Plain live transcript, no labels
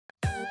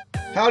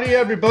Howdy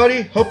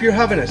everybody, hope you're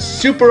having a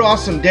super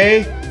awesome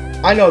day.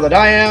 I know that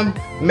I am.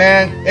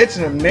 Man, it's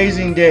an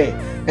amazing day.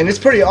 And it's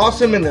pretty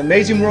awesome in the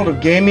amazing world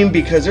of gaming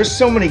because there's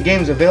so many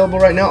games available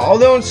right now.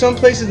 Although in some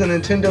places the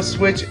Nintendo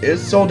Switch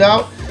is sold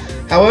out.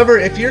 However,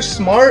 if you're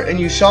smart and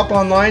you shop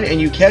online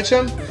and you catch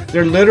them,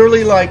 they're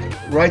literally like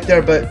right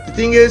there. But the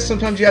thing is,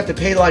 sometimes you have to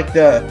pay like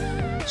the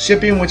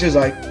shipping, which is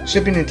like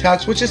shipping and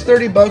tax, which is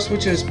 30 bucks,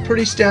 which is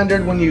pretty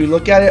standard when you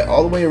look at it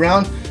all the way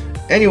around.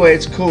 Anyway,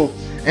 it's cool.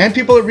 And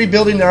people are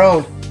rebuilding their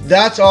own.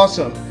 That's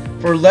awesome.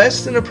 For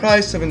less than the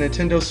price of a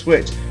Nintendo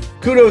Switch.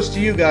 Kudos to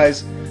you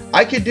guys.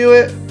 I could do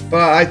it,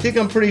 but I think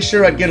I'm pretty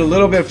sure I'd get a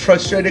little bit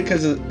frustrated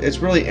because it's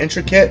really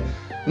intricate.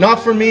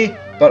 Not for me,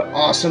 but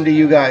awesome to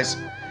you guys.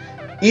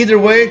 Either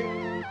way,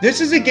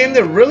 this is a game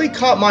that really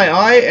caught my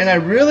eye, and I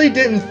really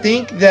didn't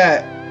think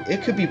that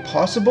it could be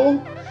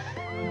possible.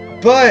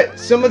 But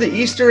some of the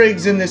Easter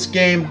eggs in this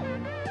game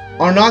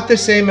are not the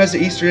same as the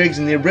Easter eggs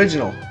in the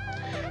original.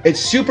 It's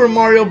Super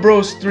Mario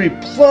Bros. 3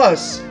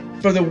 Plus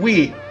for the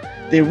Wii.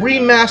 They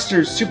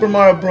remastered Super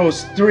Mario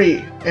Bros.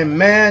 3, and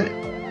man,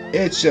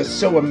 it's just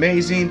so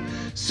amazing,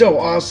 so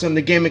awesome.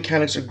 The game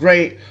mechanics are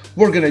great.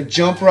 We're gonna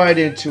jump right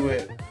into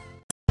it.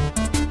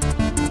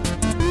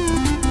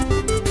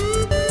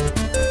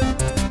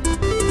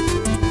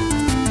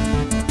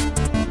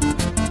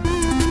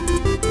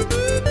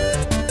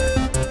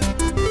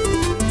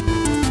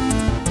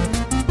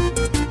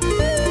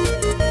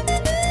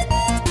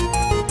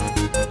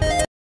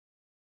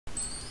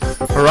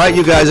 Alright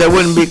you guys, I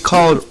wouldn't be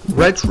called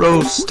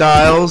Retro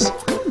Styles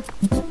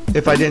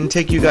if I didn't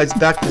take you guys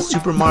back to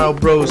Super Mario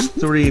Bros.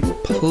 3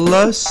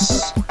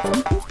 Plus.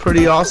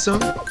 Pretty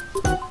awesome.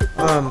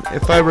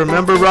 If I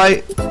remember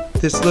right,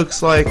 this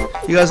looks like,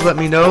 you guys let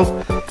me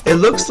know, it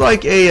looks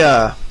like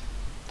a,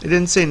 it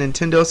didn't say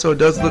Nintendo, so it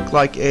does look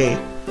like a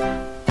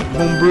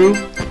homebrew.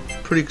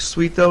 Pretty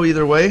sweet though,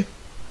 either way,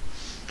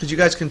 because you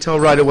guys can tell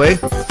right away.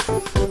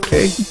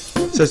 Okay,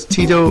 it says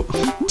Tito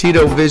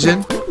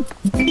Vision.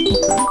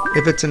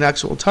 If it's an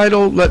actual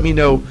title, let me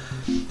know.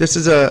 This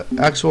is an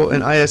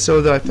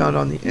ISO that I found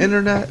on the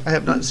internet. I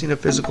have not seen a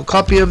physical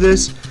copy of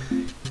this.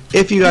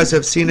 If you guys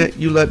have seen it,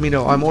 you let me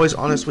know. I'm always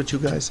honest with you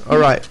guys.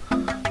 Alright,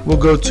 we'll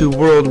go to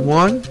World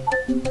 1.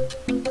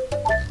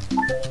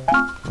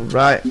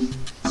 Alright,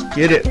 let's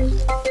get it.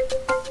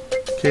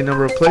 Okay,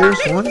 number of players,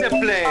 1.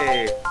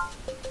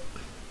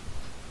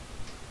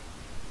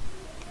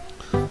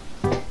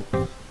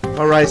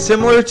 Alright,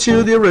 similar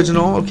to the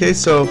original. Okay,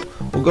 so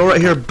we'll go right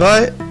here,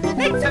 but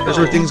here's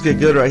where things get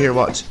good right here.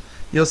 Watch.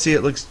 You'll see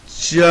it looks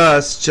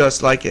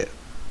just like it.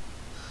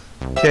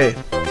 Okay,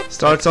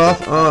 starts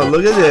off.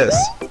 Look at this.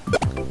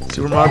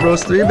 Super Mario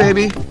Bros. 3,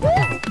 baby.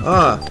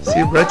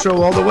 See,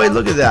 retro all the way.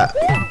 Look at that.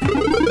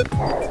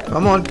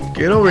 Come on,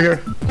 get over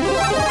here.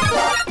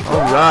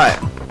 Alright.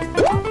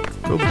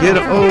 Go get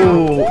it.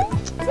 Oh,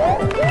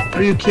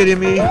 are you kidding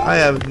me? I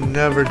have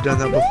never done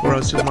that before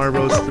on Super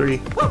Mario Bros.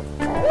 3.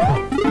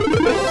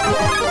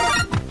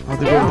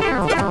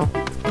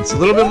 It's a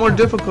little bit more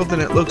difficult than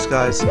it looks,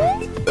 guys.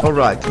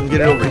 Alright, can we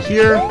get it over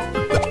here?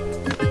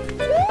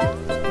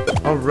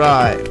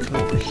 Alright, come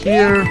over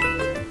here.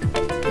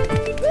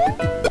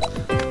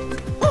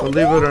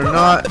 Believe it or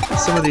not,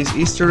 some of these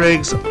Easter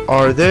eggs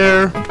are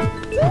there.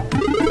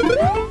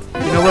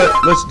 You know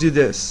what? Let's do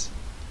this.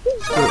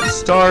 Let's go to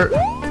start.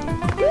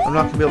 I'm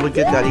not going to be able to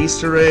get that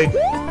Easter egg.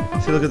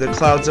 See, look at the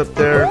clouds up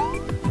there.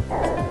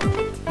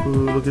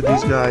 Ooh, look at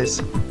these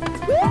guys.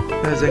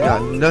 Guys, ain't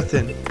got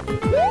nothing.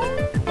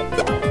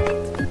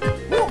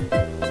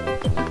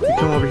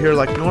 Come over here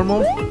like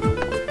normal.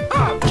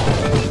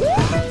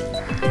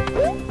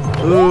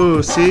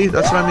 Ooh, see?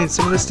 That's what I mean.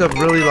 Some of this stuff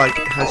really like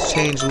has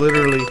changed,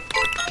 literally.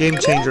 Game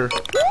changer.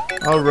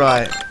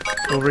 Alright.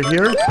 Over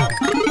here,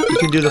 you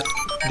can do the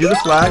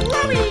flag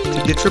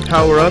to get your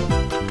power up.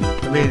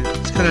 I mean,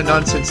 it's kind of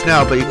nonsense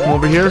now, but you come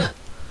over here,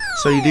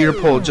 so you do your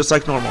pull just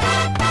like normal.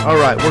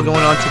 Alright, we're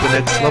going on to the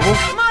next level.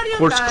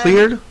 Course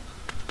cleared.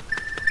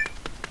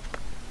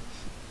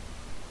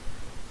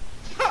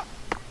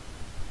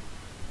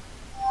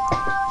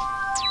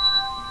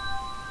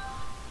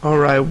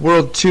 Alright,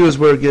 World 2 is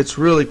where it gets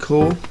really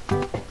cool.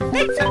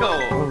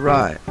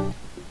 Alright.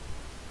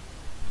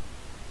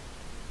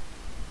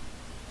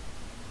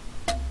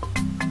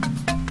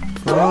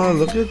 Oh,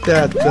 look at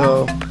that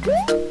though.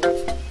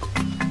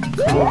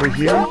 Come over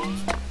here.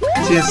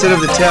 See, instead of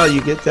the tail,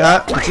 you get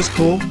that, which is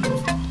cool.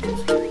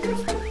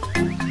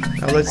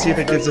 Now let's see if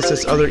it gives us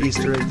this other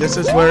Easter egg. This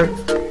is where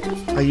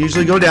I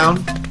usually go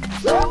down.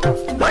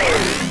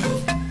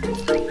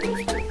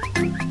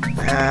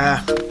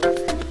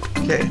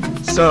 Okay,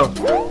 so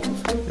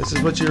this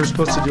is what you're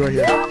supposed to do right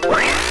here.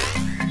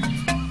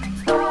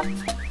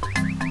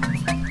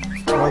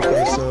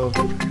 Okay, so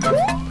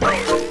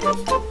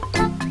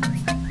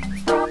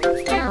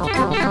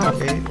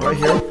okay, right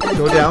here,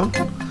 go down,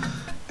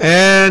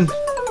 and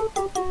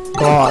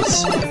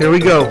boss. Here we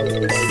go.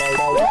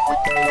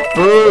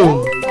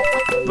 Boom,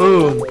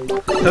 boom.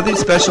 Nothing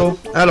special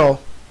at all.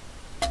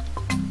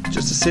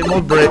 Just the same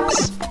old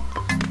bricks.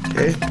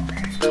 Okay.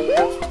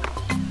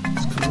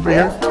 Let's come over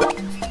here.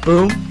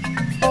 Boom.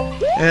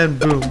 And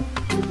boom.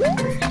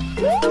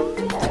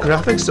 The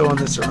graphics though on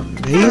this are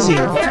amazing.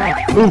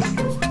 Oof.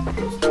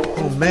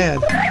 Oh man.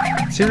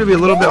 Seem to be a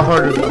little bit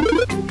harder though.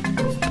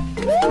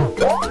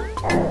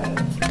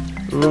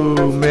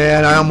 Ooh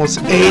man, I almost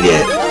ate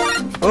it.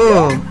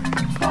 Oh.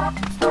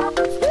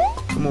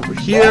 Come over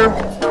here.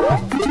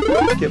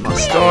 Get my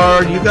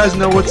star. You guys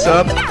know what's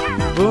up.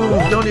 Boom.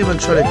 Don't even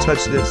try to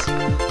touch this.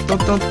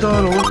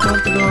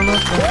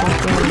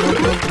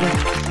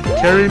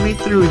 Carry me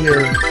through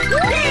here.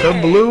 The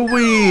blue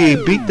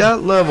Wii. Beat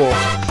that level.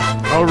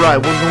 Alright,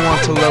 we're going on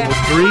to level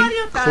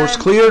 3. Course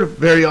cleared.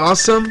 Very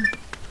awesome.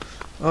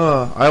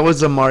 I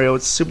always love Mario.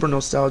 It's super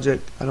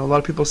nostalgic. I know a lot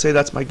of people say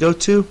that's my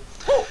go-to.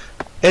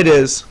 It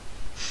is.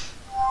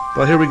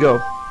 But here we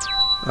go.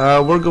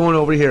 We're going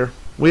over here.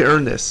 We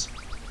earned this.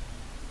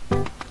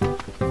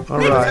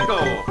 Alright.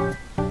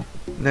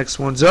 Next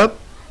one's up.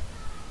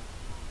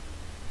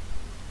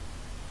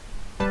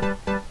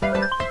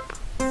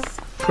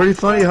 Pretty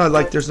funny how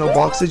like there's no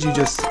boxes, you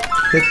just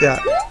hit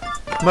that.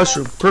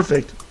 Mushroom,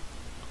 perfect.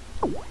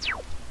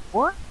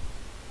 What?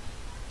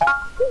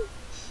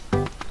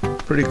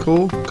 Pretty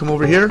cool. Come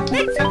over here.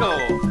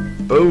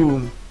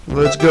 Boom.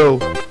 Let's go.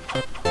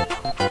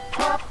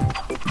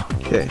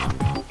 Okay.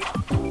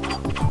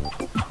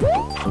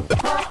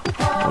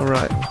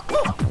 Alright.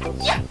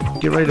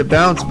 Get ready to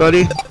bounce,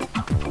 buddy.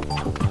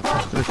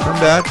 Gonna come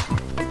back.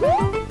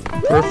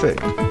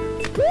 Perfect.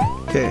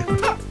 Okay.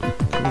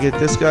 Let me get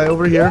this guy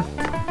over here.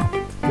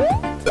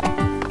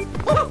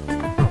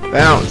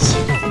 Bounce.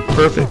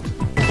 Perfect.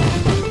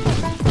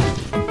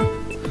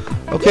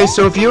 Okay,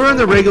 so if you were in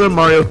the regular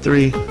Mario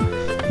 3,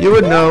 you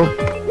would know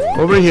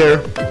over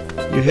here,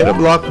 you hit a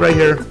block right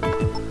here,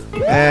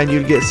 and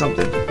you'd get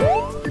something.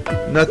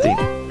 Nothing.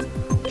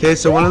 Okay,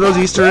 so one of those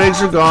Easter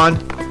eggs are gone.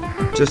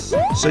 Just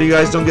so you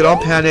guys don't get all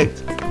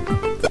panicked.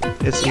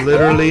 It's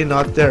literally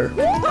not there.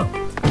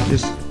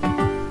 Just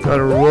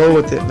gotta roll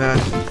with it, man.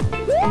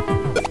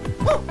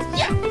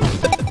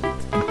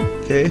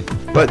 Okay,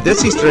 but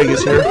this Easter egg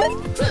is here.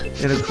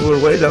 In a cooler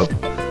way, though.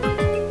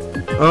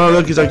 Oh,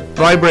 look, he's like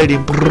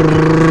vibrating.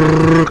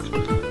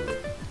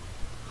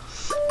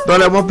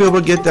 But I won't be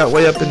able to get that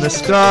way up in the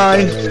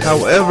sky.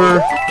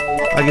 However,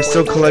 I can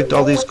still collect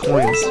all these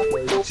coins.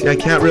 See, I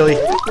can't really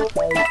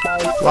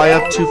fly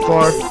up too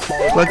far.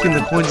 Collecting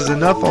the coins is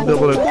enough. I'll be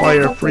able to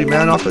acquire a free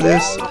man off of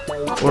this.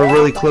 Or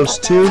really close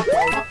to.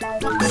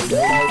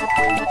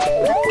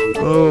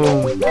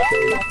 Boom.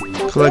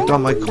 Collect all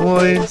my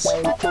coins.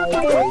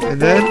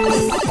 And then,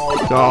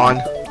 gone.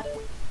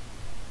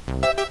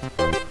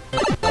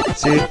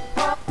 See?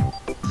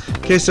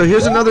 Okay, so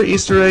here's another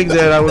Easter egg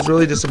that I was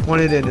really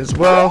disappointed in as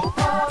well.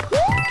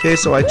 Okay,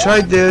 so I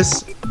tried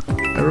this.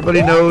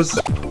 Everybody knows.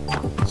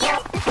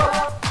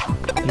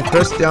 You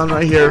press down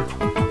right here.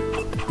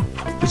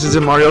 This is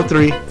in Mario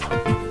 3.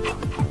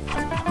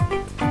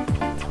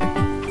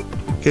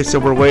 Okay, so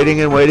we're waiting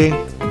and waiting.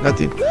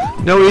 Nothing.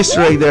 No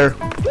Easter egg there.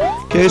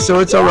 Okay, so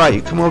it's alright.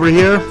 You come over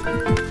here.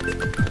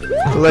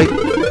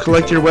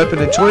 Collect your weapon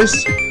of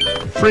choice.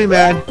 Free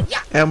man.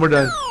 And we're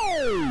done.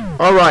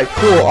 Alright,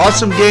 cool.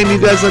 Awesome game. You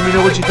guys let me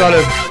know what you thought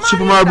of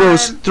Super Mario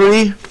Bros.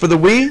 3 for the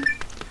Wii.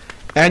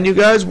 And you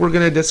guys, we're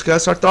going to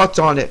discuss our thoughts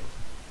on it.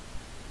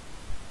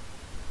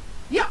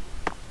 Yeah.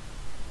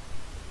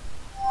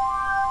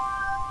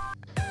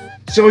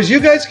 So as you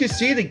guys can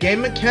see, the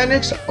game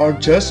mechanics are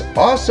just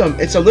awesome.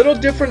 It's a little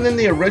different than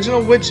the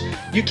original, which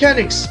you can't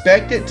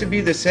expect it to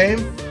be the same.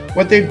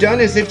 What they've done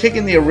is they've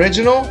taken the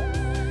original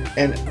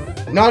and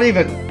not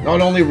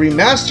only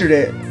remastered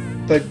it,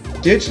 but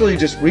digitally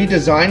just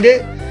redesigned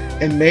it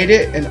and made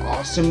it an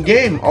awesome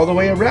game all the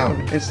way around.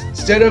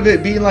 Instead of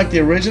it being like the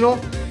original,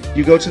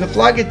 you go to the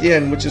flag at the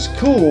end, which is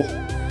cool.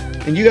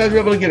 And you guys were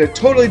able to get a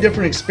totally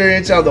different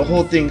experience out of the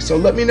whole thing. So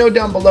let me know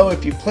down below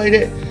if you played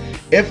it.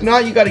 If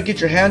not, you got to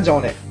get your hands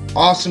on it.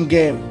 Awesome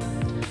game.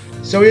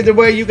 So either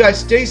way, you guys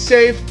stay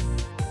safe,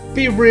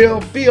 be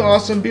real, be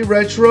awesome, be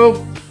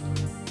retro.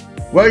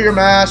 Wear your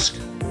mask,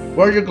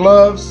 wear your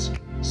gloves,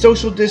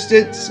 social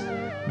distance,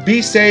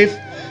 be safe.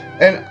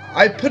 And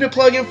I put a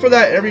plug in for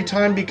that every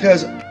time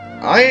because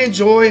I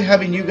enjoy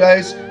having you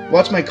guys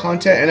watch my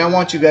content, and I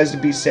want you guys to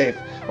be safe.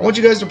 I want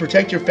you guys to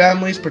protect your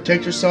families,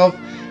 protect yourself,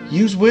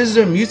 use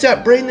wisdom, use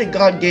that brain that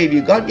God gave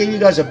you. God gave you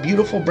guys a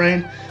beautiful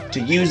brain to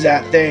use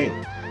that thing.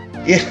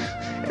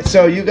 Yeah.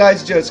 So you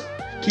guys just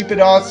keep it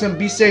awesome,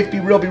 be safe, be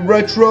real, be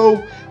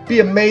retro, be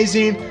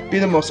amazing, be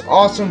the most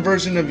awesome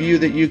version of you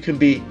that you can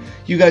be.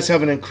 You guys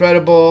have an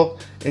incredible,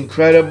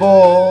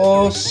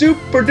 incredible,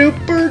 super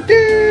duper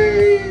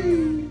day.